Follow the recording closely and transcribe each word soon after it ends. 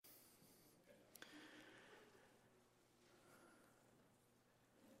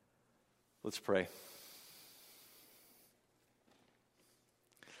Let's pray.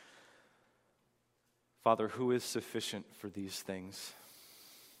 Father, who is sufficient for these things?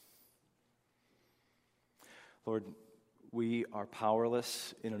 Lord, we are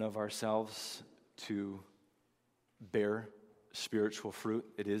powerless in and of ourselves to bear spiritual fruit.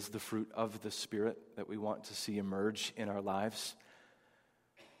 It is the fruit of the Spirit that we want to see emerge in our lives.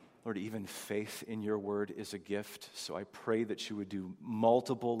 Lord, even faith in your word is a gift, so I pray that you would do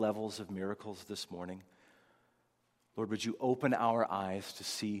multiple levels of miracles this morning. Lord, would you open our eyes to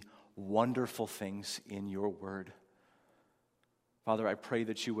see wonderful things in your word? Father, I pray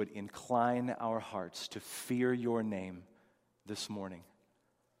that you would incline our hearts to fear your name this morning.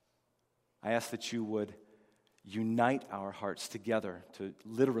 I ask that you would unite our hearts together to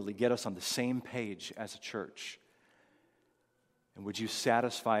literally get us on the same page as a church. And would you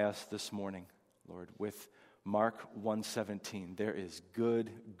satisfy us this morning, Lord, with Mark 1:17. There is good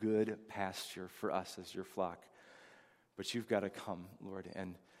pasture for us as your flock. But you've got to come, Lord,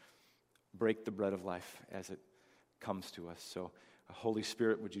 and break the bread of life as it comes to us. So, Holy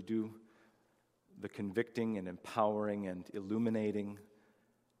Spirit, would you do the convicting and empowering and illuminating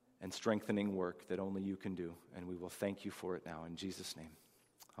and strengthening work that only you can do. And we will thank you for it now. In Jesus' name,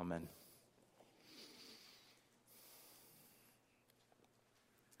 amen.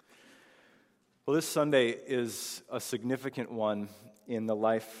 Well, this Sunday is a significant one in the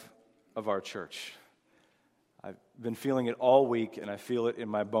life of our church. I've been feeling it all week, and I feel it in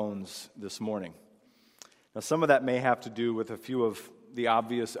my bones this morning. Now, some of that may have to do with a few of the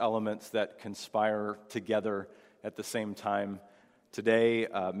obvious elements that conspire together at the same time. Today,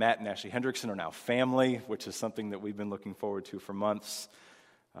 Matt and Ashley Hendrickson are now family, which is something that we've been looking forward to for months.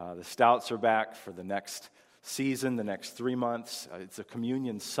 The Stouts are back for the next season, the next 3 months. It's a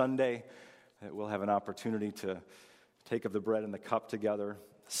communion Sunday. We'll have an opportunity to take of the bread and the cup together.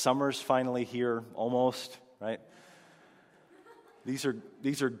 Summer's finally here, almost, right? These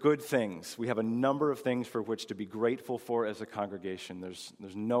are good things. We have a number of things for which to be grateful for as a congregation. There's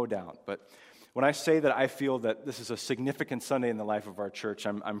no doubt. But when I say that I feel that this is a significant Sunday in the life of our church,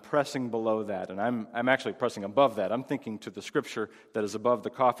 I'm pressing below that, and I'm actually pressing above that. I'm thinking to the scripture that is above the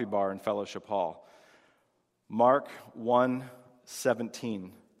coffee bar in Fellowship Hall. Mark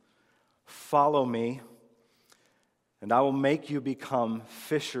 1:17. Follow me, and I will make you become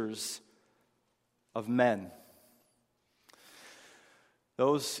fishers of men.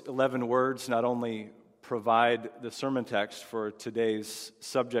 Those 11 words not only provide the sermon text for today's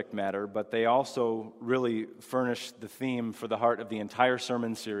subject matter, but they also really furnish the theme for the heart of the entire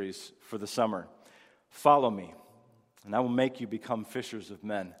sermon series for the summer. Follow me, and I will make you become fishers of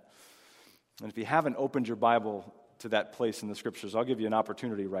men. And if you haven't opened your Bible to that place in the scriptures, I'll give you an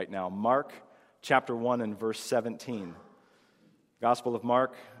opportunity right now. Mark chapter 1 and verse 17. Gospel of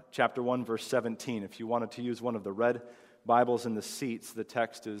Mark chapter 1 verse 17. If you wanted to use one of the red Bibles in the seats, the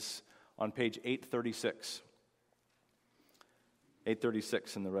text is on page 836.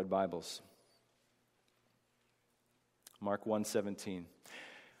 836 in the red Bibles. Mark 1:17.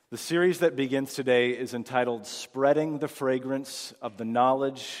 The series that begins today is entitled Spreading the Fragrance of the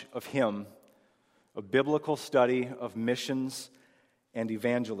Knowledge of Him, a biblical study of missions and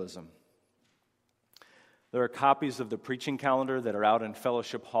evangelism. There are copies of the preaching calendar that are out in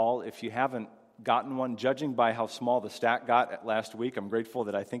Fellowship Hall. If you haven't gotten one, judging by how small the stack got last week, I'm grateful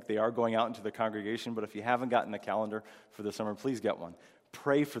that I think they are going out into the congregation, but if you haven't gotten a calendar for the summer, please get one.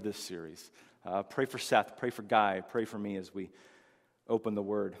 Pray for this series. Pray for Seth, pray for Guy, pray for me as we open the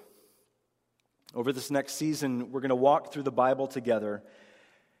Word. Over this next season, we're going to walk through the Bible together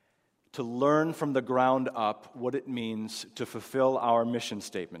to learn from the ground up what it means to fulfill our mission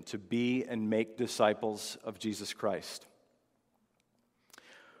statement, to be and make disciples of Jesus Christ.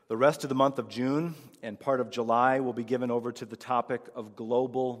 The rest of the month of June and part of July will be given over to the topic of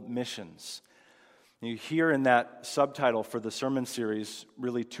global missions. You hear in that subtitle for the sermon series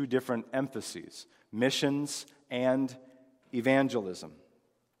really two different emphases, missions and evangelism.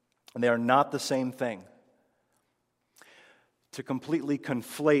 And they are not the same thing. To completely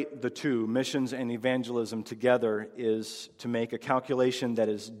conflate the two, missions and evangelism together, is to make a calculation that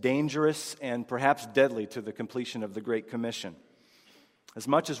is dangerous and perhaps deadly to the completion of the Great Commission. As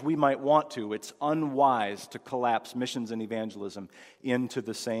much as we might want to, it's unwise to collapse missions and evangelism into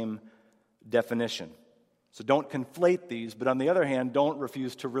the same definition. So don't conflate these, but on the other hand, don't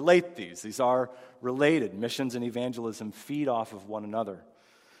refuse to relate these. These are related. Missions and evangelism feed off of one another.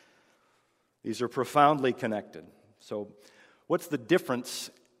 These are profoundly connected. So what's the difference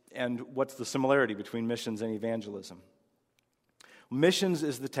and what's the similarity between missions and evangelism? Missions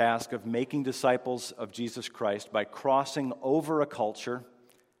is the task of making disciples of Jesus Christ by crossing over a culture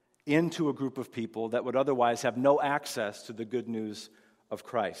into a group of people that would otherwise have no access to the good news of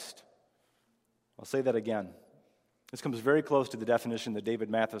Christ. I'll say that again. This comes very close to the definition that David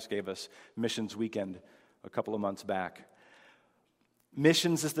Mathis gave us Missions Weekend a couple of months back.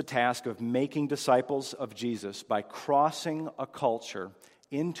 Missions is the task of making disciples of Jesus by crossing a culture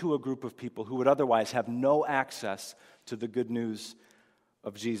into a group of people who would otherwise have no access to the good news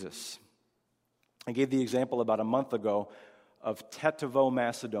of Jesus. I gave the example about a month ago of Tetovo,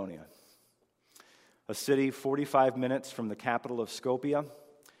 Macedonia, a city 45 minutes from the capital of Skopje,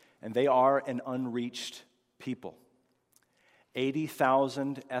 and they are an unreached people.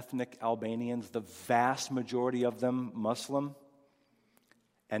 80,000 ethnic Albanians, the vast majority of them Muslim,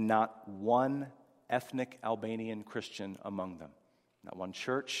 and not one ethnic Albanian Christian among them. Not one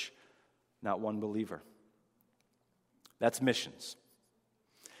church, not one believer. That's missions.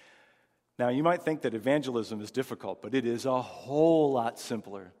 Now, you might think that evangelism is difficult, but it is a whole lot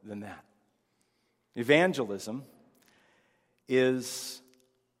simpler than that. Evangelism is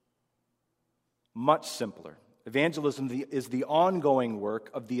much simpler. Evangelism is the ongoing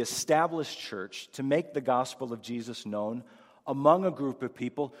work of the established church to make the gospel of Jesus known among a group of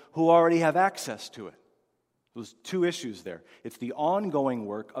people who already have access to it. There's two issues there. It's the ongoing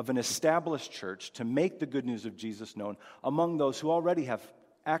work of an established church to make the good news of Jesus known among those who already have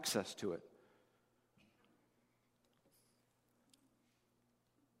access to it.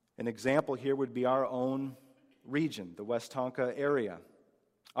 An example here would be our own region, the West Tonka area.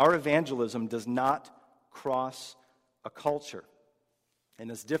 Our evangelism does not cross a culture.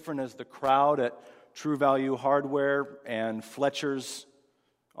 And as different as the crowd at True Value Hardware and Fletcher's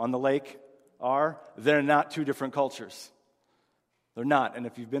on the lake are, they're not two different cultures. They're not. And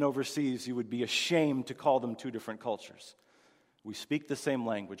if you've been overseas, you would be ashamed to call them two different cultures. We speak the same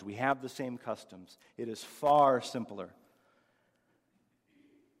language. We have the same customs. It is far simpler.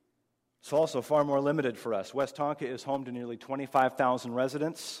 It's also far more limited for us. West Tonka is home to nearly 25,000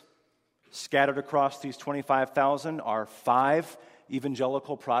 residents. Scattered across these 25,000 are 5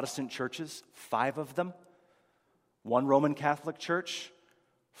 evangelical Protestant churches, 5 of them. 1 Roman Catholic church,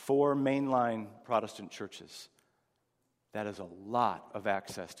 4 mainline Protestant churches. That is a lot of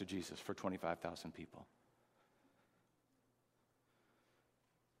access to Jesus for 25,000 people.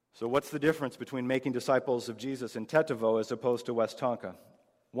 So what's the difference between making disciples of Jesus in Tetovo as opposed to West Tonka?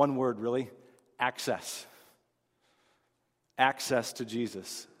 One word, really: access. Access to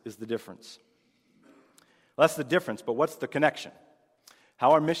Jesus is the difference. Well, that's the difference, but what's the connection?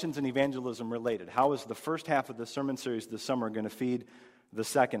 How are missions and evangelism related? How is the first half of the sermon series this summer going to feed the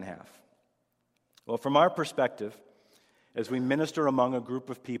second half? Well, from our perspective, as we minister among a group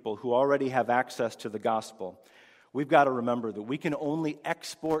of people who already have access to the gospel, we've got to remember that we can only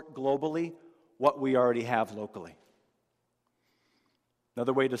export globally what we already have locally.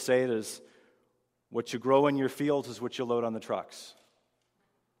 Another way to say it is, what you grow in your fields is what you load on the trucks.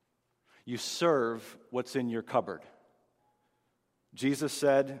 You serve what's in your cupboard. Jesus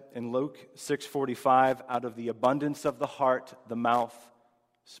said in Luke 6:45, out of the abundance of the heart, the mouth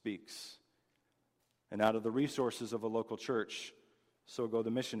speaks. And out of the resources of a local church, so go the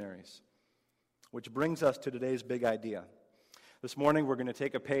missionaries. Which brings us to today's big idea. This morning we're going to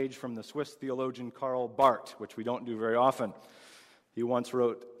take a page from the Swiss theologian Karl Barth, which we don't do very often. He once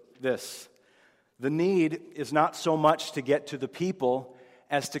wrote this: the need is not so much to get to the people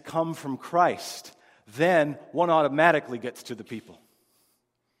as to come from Christ. Then one automatically gets to the people.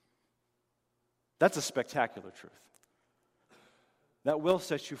 That's a spectacular truth. That will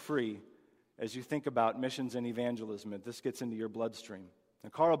set you free as you think about missions and evangelism, and this gets into your bloodstream.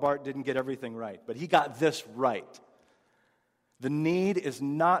 Now, Karl Barth didn't get everything right, but he got this right. The need is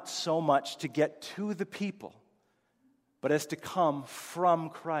not so much to get to the people, but as to come from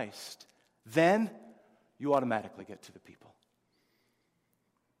Christ. Then you automatically get to the people.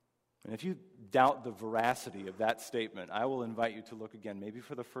 And if you doubt the veracity of that statement, I will invite you to look again, maybe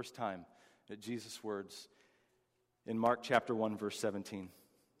for the first time, at Jesus' words in Mark chapter 1, verse 17.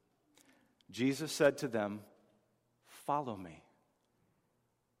 Jesus said to them, "Follow me,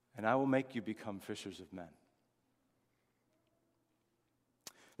 and I will make you become fishers of men."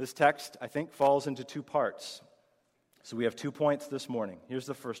 This text, I think, falls into 2 parts. So we have 2 points this morning. Here's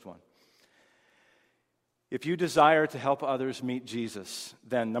the first one. If you desire to help others meet Jesus,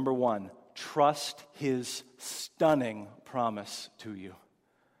 then, number 1, trust his stunning promise to you.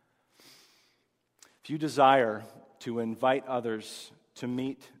 If you desire to invite others to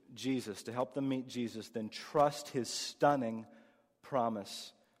meet Jesus, to help them meet Jesus, then trust his stunning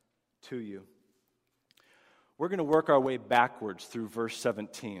promise to you. We're going to work our way backwards through verse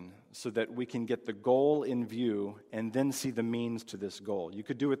 17 so that we can get the goal in view and then see the means to this goal. You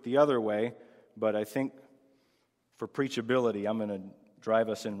could do it the other way, but I think for preachability, I'm going to drive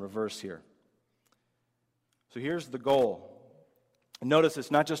us in reverse here. So here's the goal. Notice it's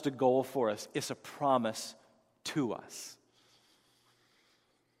not just a goal for us, it's a promise to us.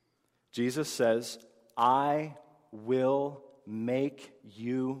 Jesus says, I will make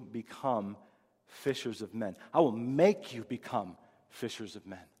you become fishers of men. I will make you become fishers of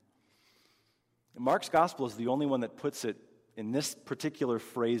men. And Mark's gospel is the only one that puts it in this particular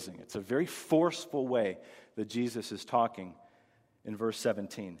phrasing. It's a very forceful way that Jesus is talking in verse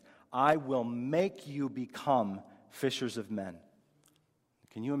 17. I will make you become fishers of men.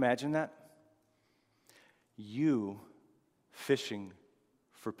 Can you imagine that? You fishing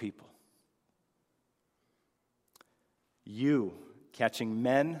for people. You catching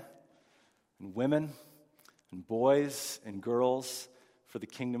men and women and boys and girls for the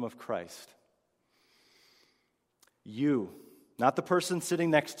kingdom of Christ. You, not the person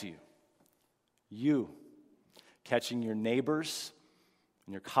sitting next to you. You catching your neighbors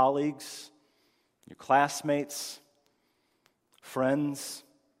and your colleagues, your classmates, friends,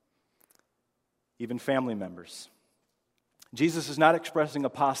 even family members. Jesus is not expressing a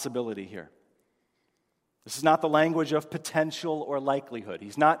possibility here. This is not the language of potential or likelihood.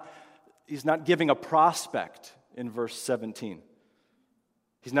 He's not giving a prospect in verse 17.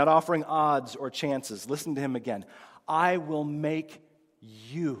 He's not offering odds or chances. Listen to him again. I will make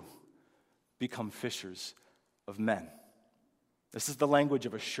you become fishers of men. This is the language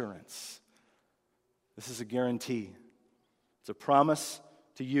of assurance. This is a guarantee. It's a promise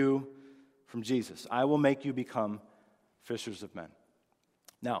to you from Jesus. I will make you become fishers of men.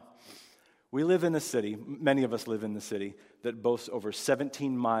 Now, we live in a city, many of us live in the city, that boasts over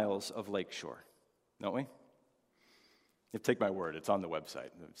 17 miles of lakeshore, don't we? You take my word, it's on the website,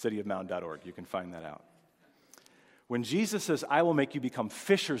 cityofmound.org. You can find that out. When Jesus says, I will make you become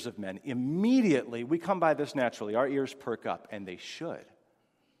fishers of men, immediately we come by this naturally. Our ears perk up, and they should.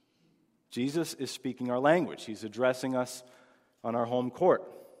 Jesus is speaking our language. He's addressing us on our home court.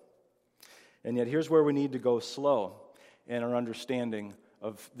 And yet here's where we need to go slow in our understanding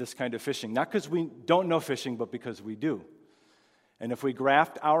of this kind of fishing. Not because we don't know fishing, but because we do. And if we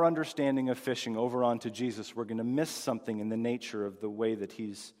graft our understanding of fishing over onto Jesus, we're going to miss something in the nature of the way that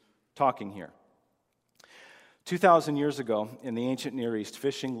he's talking here. 2,000 years ago, in the ancient Near East,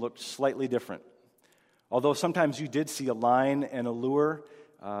 fishing looked slightly different. Although sometimes you did see a line and a lure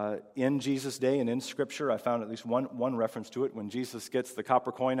in Jesus' day and in Scripture. I found at least one reference to it. When Jesus gets the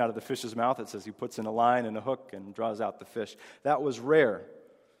copper coin out of the fish's mouth, it says he puts in a line and a hook and draws out the fish. That was rare.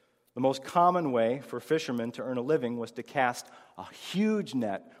 The most common way for fishermen to earn a living was to cast a huge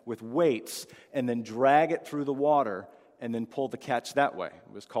net with weights and then drag it through the water and then pull the catch that way.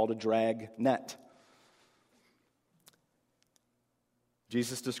 It was called a drag net.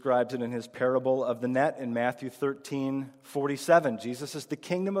 Jesus describes it in his parable of the net in Matthew 13:47. Jesus says, the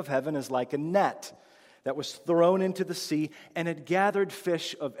kingdom of heaven is like a net that was thrown into the sea and it gathered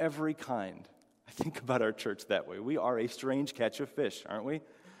fish of every kind. I think about our church that way. We are a strange catch of fish, aren't we?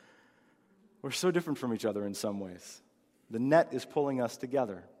 We're so different from each other in some ways. The net is pulling us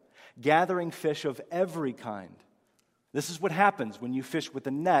together, gathering fish of every kind. This is what happens when you fish with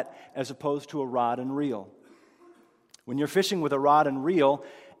a net as opposed to a rod and reel. When you're fishing with a rod and reel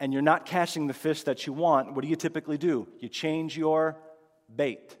and you're not catching the fish that you want, what do you typically do? You change your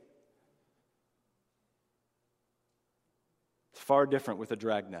bait. It's far different with a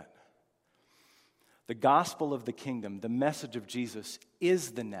drag net. The gospel of the kingdom, the message of Jesus,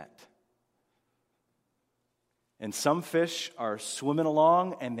 is the net. And some fish are swimming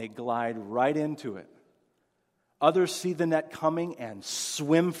along and they glide right into it. Others see the net coming and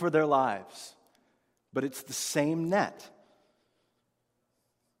swim for their lives. But it's the same net.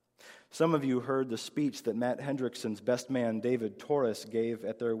 Some of you heard the speech that Matt Hendrickson's best man, David Torres, gave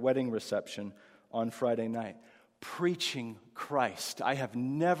at their wedding reception on Friday night. Preaching Christ. I have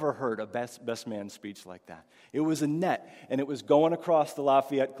never heard a best man speech like that. It was a net, and it was going across the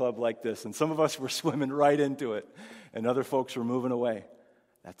Lafayette Club like this, and some of us were swimming right into it, and other folks were moving away.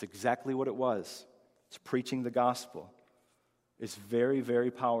 That's exactly what it was. It's preaching the gospel. It's very,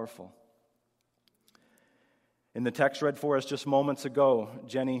 very powerful. In the text read for us just moments ago,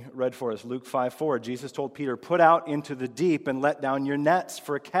 Jenny read for us, Luke 5:4, Jesus told Peter, put out into the deep and let down your nets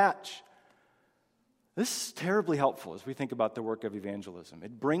for a catch. This is terribly helpful as we think about the work of evangelism.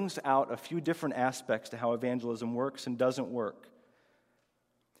 It brings out a few different aspects to how evangelism works and doesn't work.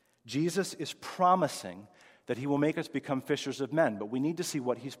 Jesus is promising that he will make us become fishers of men, but we need to see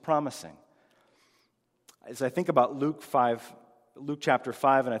what he's promising. As I think about Luke chapter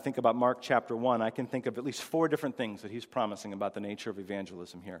 5, and I think about Mark chapter 1, I can think of at least 4 different things that he's promising about the nature of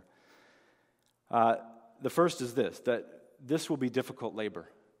evangelism here. The first is this, that this will be difficult labor.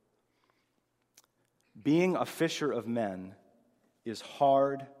 Being a fisher of men is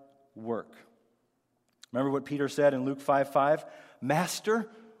hard work. Remember what Peter said in Luke 5:5? Master,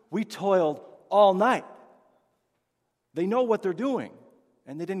 we toiled all night. They know what they're doing,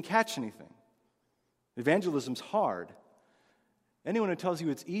 and they didn't catch anything. Evangelism's hard. Anyone who tells you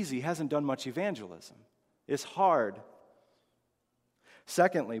it's easy hasn't done much evangelism. It's hard.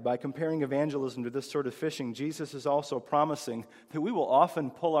 Secondly, by comparing evangelism to this sort of fishing, Jesus is also promising that we will often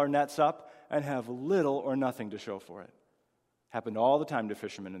pull our nets up and have little or nothing to show for it. Happened all the time to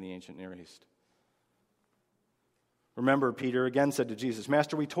fishermen in the ancient Near East. Remember, Peter again said to Jesus,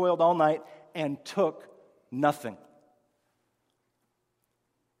 Master, we toiled all night and took nothing.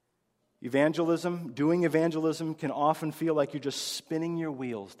 Doing evangelism can often feel like you're just spinning your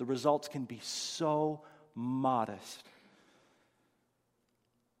wheels. The results can be so modest.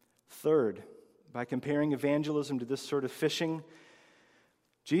 Third, by comparing evangelism to this sort of fishing,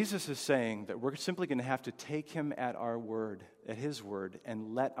 Jesus is saying that we're simply going to have to take him at our word, at his word,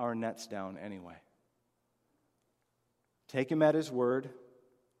 and let our nets down anyway. Take him at his word,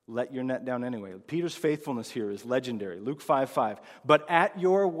 let your net down anyway. Peter's faithfulness here is legendary. Luke 5:5. But at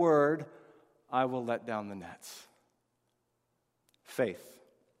your word, I will let down the nets. Faith.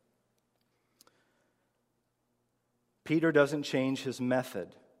 Peter doesn't change his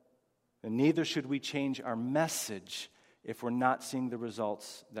method, and neither should we change our message if we're not seeing the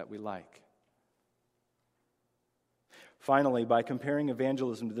results that we like. Finally, by comparing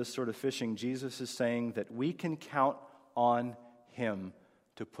evangelism to this sort of fishing, Jesus is saying that we can count on him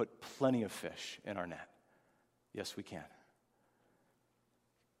to put plenty of fish in our net. Yes, we can.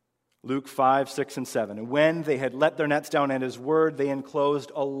 Luke 5, 6, and 7. And when they had let their nets down at his word, they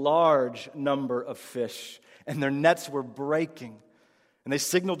enclosed a large number of fish, and their nets were breaking. And they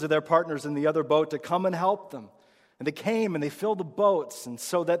signaled to their partners in the other boat to come and help them. And they came and they filled the boats, and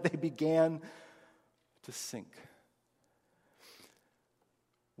so that they began to sink.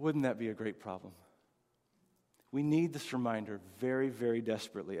 Wouldn't that be a great problem? We need this reminder very, very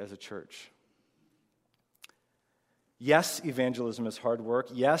desperately as a church. Yes, evangelism is hard work.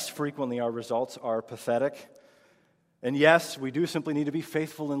 Yes, frequently our results are pathetic. And yes, we do simply need to be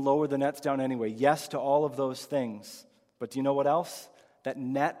faithful and lower the nets down anyway. Yes to all of those things. But do you know what else? That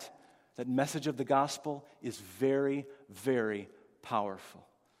net, that message of the gospel is very, very powerful.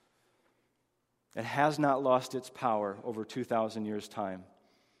 It has not lost its power over 2,000 years' time.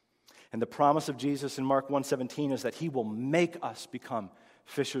 And the promise of Jesus in Mark 1:17 is that he will make us become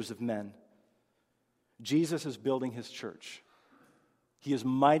fishers of men. Jesus is building his church. He is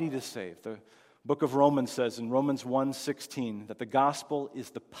mighty to save. The book of Romans says in Romans 1:16 that the gospel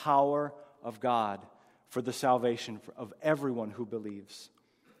is the power of God for the salvation of everyone who believes.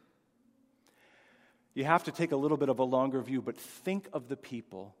 You have to take a little bit of a longer view, but think of the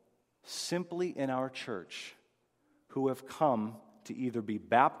people simply in our church who have come to either be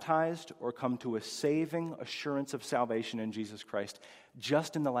baptized or come to a saving assurance of salvation in Jesus Christ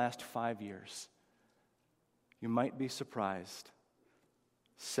just in the last 5 years. You might be surprised.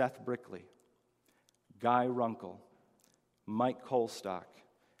 Seth Brickley, Guy Runkle, Mike Colstock,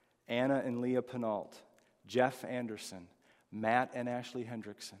 Anna and Leah Penault, Jeff Anderson, Matt and Ashley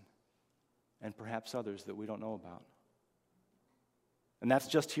Hendrickson, and perhaps others that we don't know about. And that's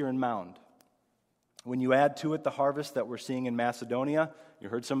just here in Mound. When you add to it the harvest that we're seeing in Macedonia, you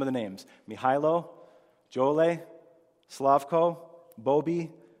heard some of the names. Mihailo, Jole, Slavko, Bobi,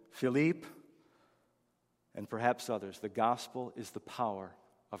 Philippe, and perhaps others. The gospel is the power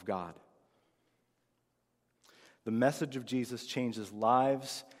of God. The message of Jesus changes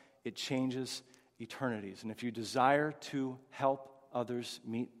lives. It changes eternities. And if you desire to help others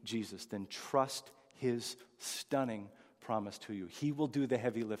meet Jesus, then trust his stunning promise to you. He will do the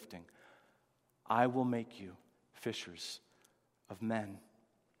heavy lifting. I will make you fishers of men.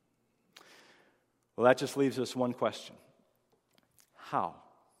 Well, that just leaves us one question. How?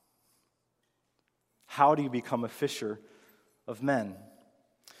 How do you become a fisher of men?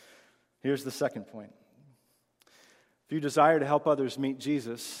 Here's the second point. If you desire to help others meet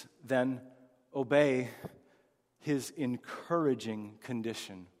Jesus, then obey his encouraging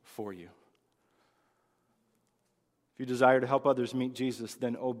condition for you. If you desire to help others meet Jesus,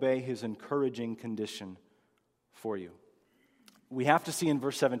 then obey his encouraging condition for you. We have to see in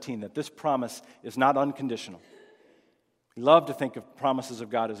verse 17 that this promise is not unconditional. We love to think of promises of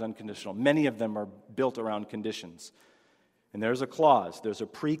God as unconditional. Many of them are built around conditions. And there's a clause, there's a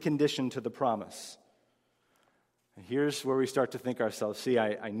precondition to the promise. Here's where we start to think ourselves, see,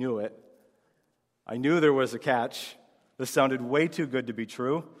 I knew it. I knew there was a catch. This sounded way too good to be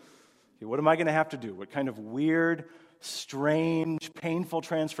true. Okay, what am I going to have to do? What kind of weird, strange, painful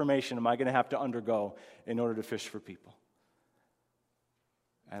transformation am I going to have to undergo in order to fish for people?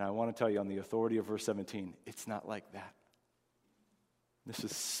 And I want to tell you on the authority of verse 17, it's not like that. This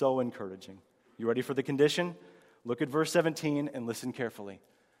is so encouraging. You ready for the condition? Look at verse 17 and listen carefully.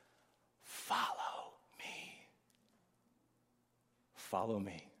 Follow me. Follow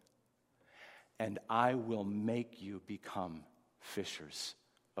me. And I will make you become fishers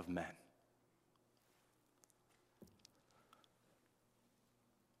of men.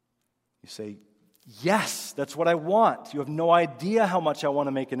 You say, yes, that's what I want. You have no idea how much I want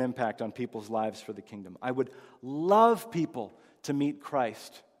to make an impact on people's lives for the kingdom. I would love people to meet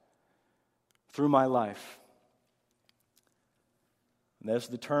Christ through my life. And there's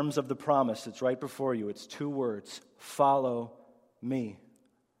the terms of the promise. It's right before you. It's 2 words. Follow me.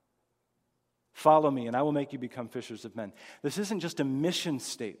 Follow me, and I will make you become fishers of men. This isn't just a mission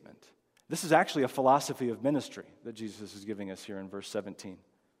statement. This is actually a philosophy of ministry that Jesus is giving us here in verse 17.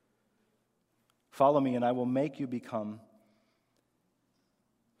 Follow me, and I will make you become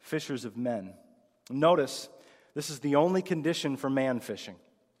fishers of men. Notice, this is the only condition for man fishing.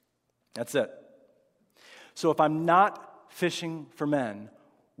 That's it. So if I'm not fishing for men,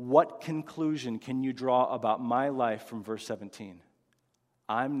 what conclusion can you draw about my life from verse 17?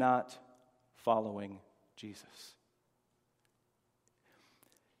 I'm not following Jesus.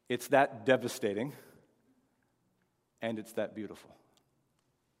 It's that devastating, and it's that beautiful.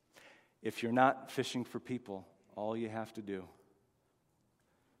 If you're not fishing for people, all you have to do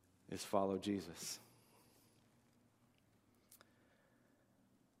is follow Jesus.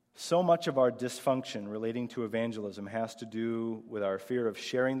 So much of our dysfunction relating to evangelism has to do with our fear of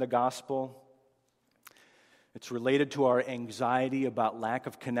sharing the gospel. It's related to our anxiety about lack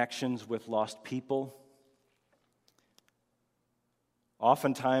of connections with lost people.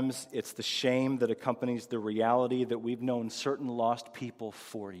 Oftentimes, it's the shame that accompanies the reality that we've known certain lost people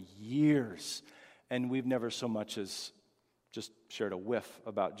for years, and we've never so much as just shared a whiff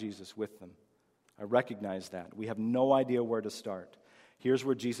about Jesus with them. I recognize that. We have no idea where to start. Here's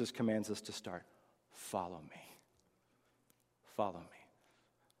where Jesus commands us to start. Follow me. Follow me.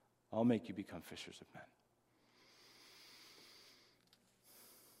 I'll make you become fishers of men.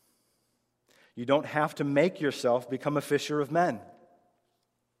 You don't have to make yourself become a fisher of men.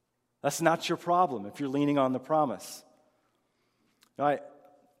 That's not your problem if you're leaning on the promise. Now,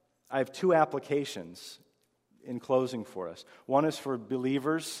 I have 2 applications in closing for us. One is for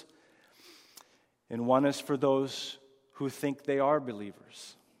believers, and one is for those who think they are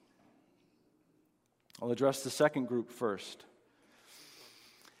believers. I'll address the second group first.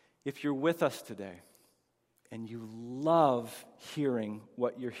 If you're with us today and you love hearing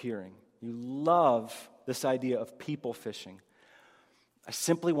what you're hearing, you love this idea of people fishing, I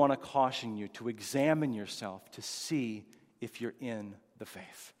simply want to caution you to examine yourself to see if you're in the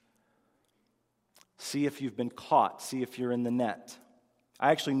faith. See if you've been caught. See if you're in the net.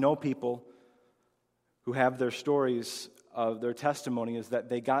 I actually know people who have their stories of their testimony is that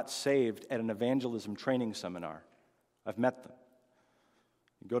they got saved at an evangelism training seminar. I've met them.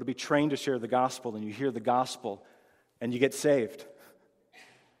 You go to be trained to share the gospel, and you hear the gospel, and you get saved.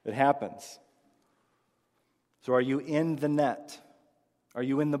 It happens. So are you in the net? Are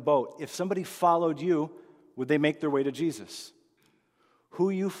you in the boat? If somebody followed you, would they make their way to Jesus? Who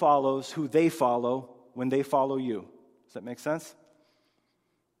you follow is who they follow when they follow you. Does that make sense?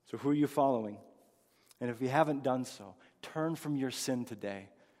 So who are you following? And if you haven't done so, turn from your sin today.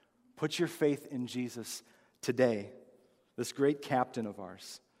 Put your faith in Jesus today, this great captain of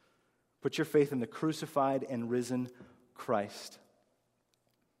ours. Put your faith in the crucified and risen Christ.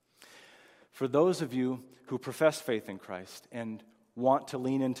 For those of you who profess faith in Christ and want to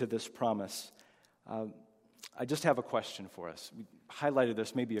lean into this promise, I just have a question for us. We highlighted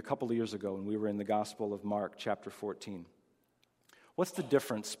this maybe a couple of years ago when we were in the Gospel of Mark, chapter 14. What's the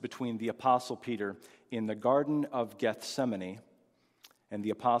difference between the Apostle Peter in the Garden of Gethsemane and the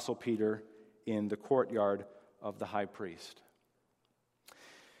Apostle Peter in the courtyard of the high priest?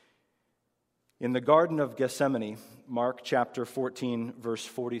 In the Garden of Gethsemane, Mark chapter 14, verse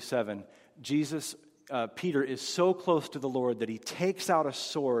 47, Peter is so close to the Lord that he takes out a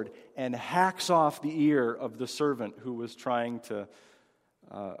sword and hacks off the ear of the servant who was trying to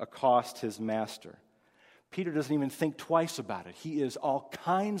accost his master. Peter doesn't even think twice about it. He is all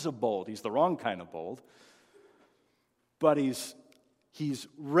kinds of bold. He's the wrong kind of bold. But he's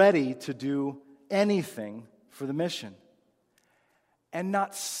ready to do anything for the mission. And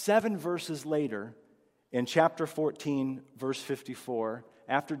not 7 verses later, In chapter 14, verse 54,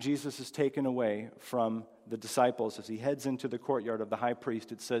 after Jesus is taken away from the disciples as he heads into the courtyard of the high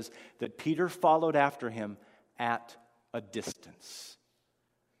priest, it says that Peter followed after him at a distance.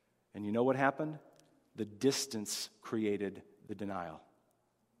 And you know what happened? The distance created the denial.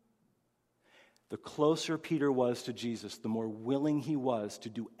 The closer Peter was to Jesus, the more willing he was to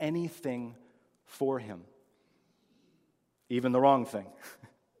do anything for him, even the wrong thing.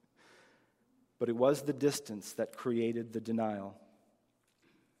 But it was the distance that created the denial.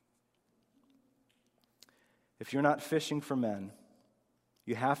 If you're not fishing for men,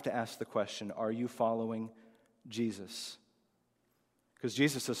 you have to ask the question, are you following Jesus? Because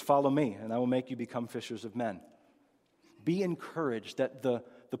Jesus says, follow me, and I will make you become fishers of men. Be encouraged that the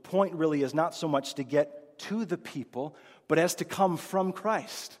point really is not so much to get to the people, but as to come from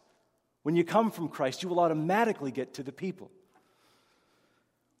Christ. When you come from Christ, you will automatically get to the people.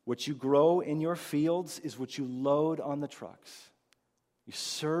 What you grow in your fields is what you load on the trucks. You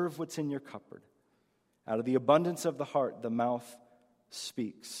serve what's in your cupboard. Out of the abundance of the heart, the mouth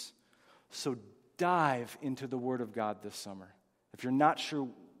speaks. So dive into the Word of God this summer. If you're not sure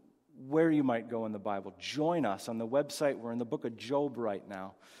where you might go in the Bible, join us on the website. We're in the book of Job right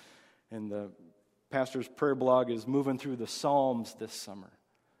now. And the pastor's prayer blog is moving through the Psalms this summer.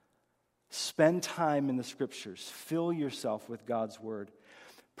 Spend time in the Scriptures. Fill yourself with God's Word.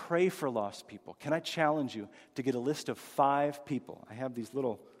 Pray for lost people. Can I challenge you to get a list of 5 people? I have these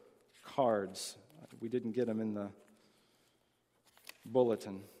little cards. We didn't get them in the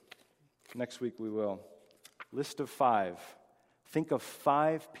bulletin. Next week we will. List of 5. Think of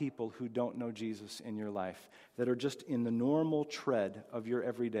 5 people who don't know Jesus in your life that are just in the normal tread of your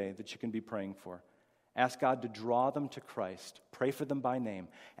everyday that you can be praying for. Ask God to draw them to Christ. Pray for them by name.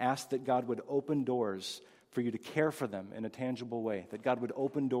 Ask that God would open doors for you to care for them in a tangible way, that God would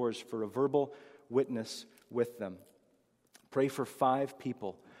open doors for a verbal witness with them. Pray for 5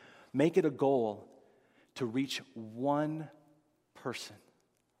 people. Make it a goal to reach 1 person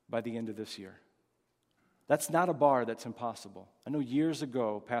by the end of this year. That's not a bar that's impossible. I know years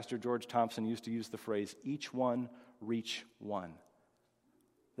ago, Pastor George Thompson used to use the phrase, each one, reach one.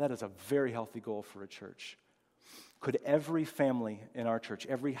 That is a very healthy goal for a church. Could every family in our church,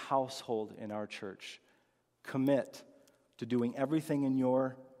 every household in our church, commit to doing everything in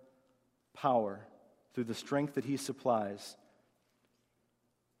your power through the strength that He supplies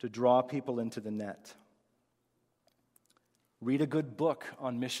to draw people into the net? Read a good book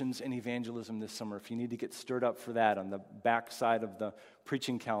on missions and evangelism this summer. If you need to get stirred up for that, on the back side of the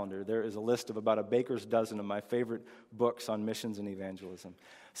preaching calendar, there is a list of about a baker's dozen of my favorite books on missions and evangelism.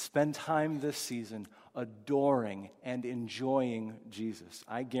 Spend time this season adoring and enjoying Jesus.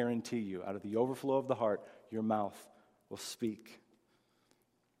 I guarantee you, out of the overflow of the heart, your mouth will speak.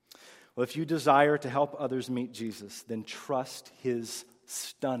 Well, if you desire to help others meet Jesus, then trust His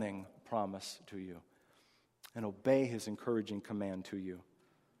stunning promise to you and obey His encouraging command to you.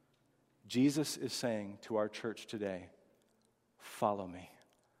 Jesus is saying to our church today, follow me.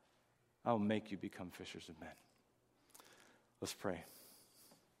 I'll make you become fishers of men. Let's pray.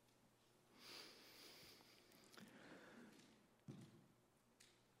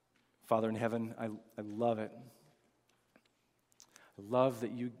 Father in heaven, I love it. I love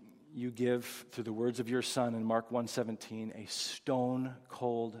that you give, through the words of your Son in Mark 1:17, a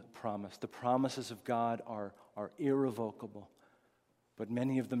stone-cold promise. The promises of God are irrevocable, but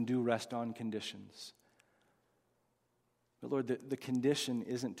many of them do rest on conditions. But Lord, the condition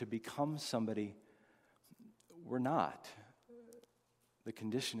isn't to become somebody we're not. The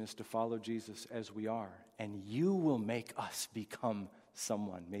condition is to follow Jesus as we are, and you will make us become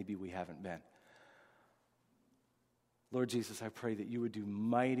someone maybe we haven't been. Lord Jesus, I pray that you would do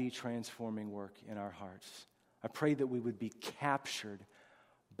mighty transforming work in our hearts. I pray that we would be captured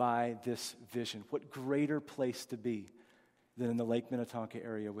by this vision. What greater place to be than in the Lake Minnetonka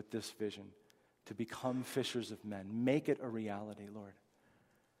area with this vision, to become fishers of men. Make it a reality, Lord.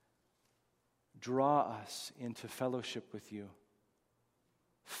 Draw us into fellowship with you.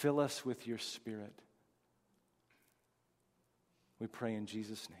 Fill us with your Spirit. We pray in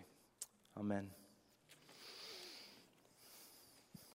Jesus' name. Amen.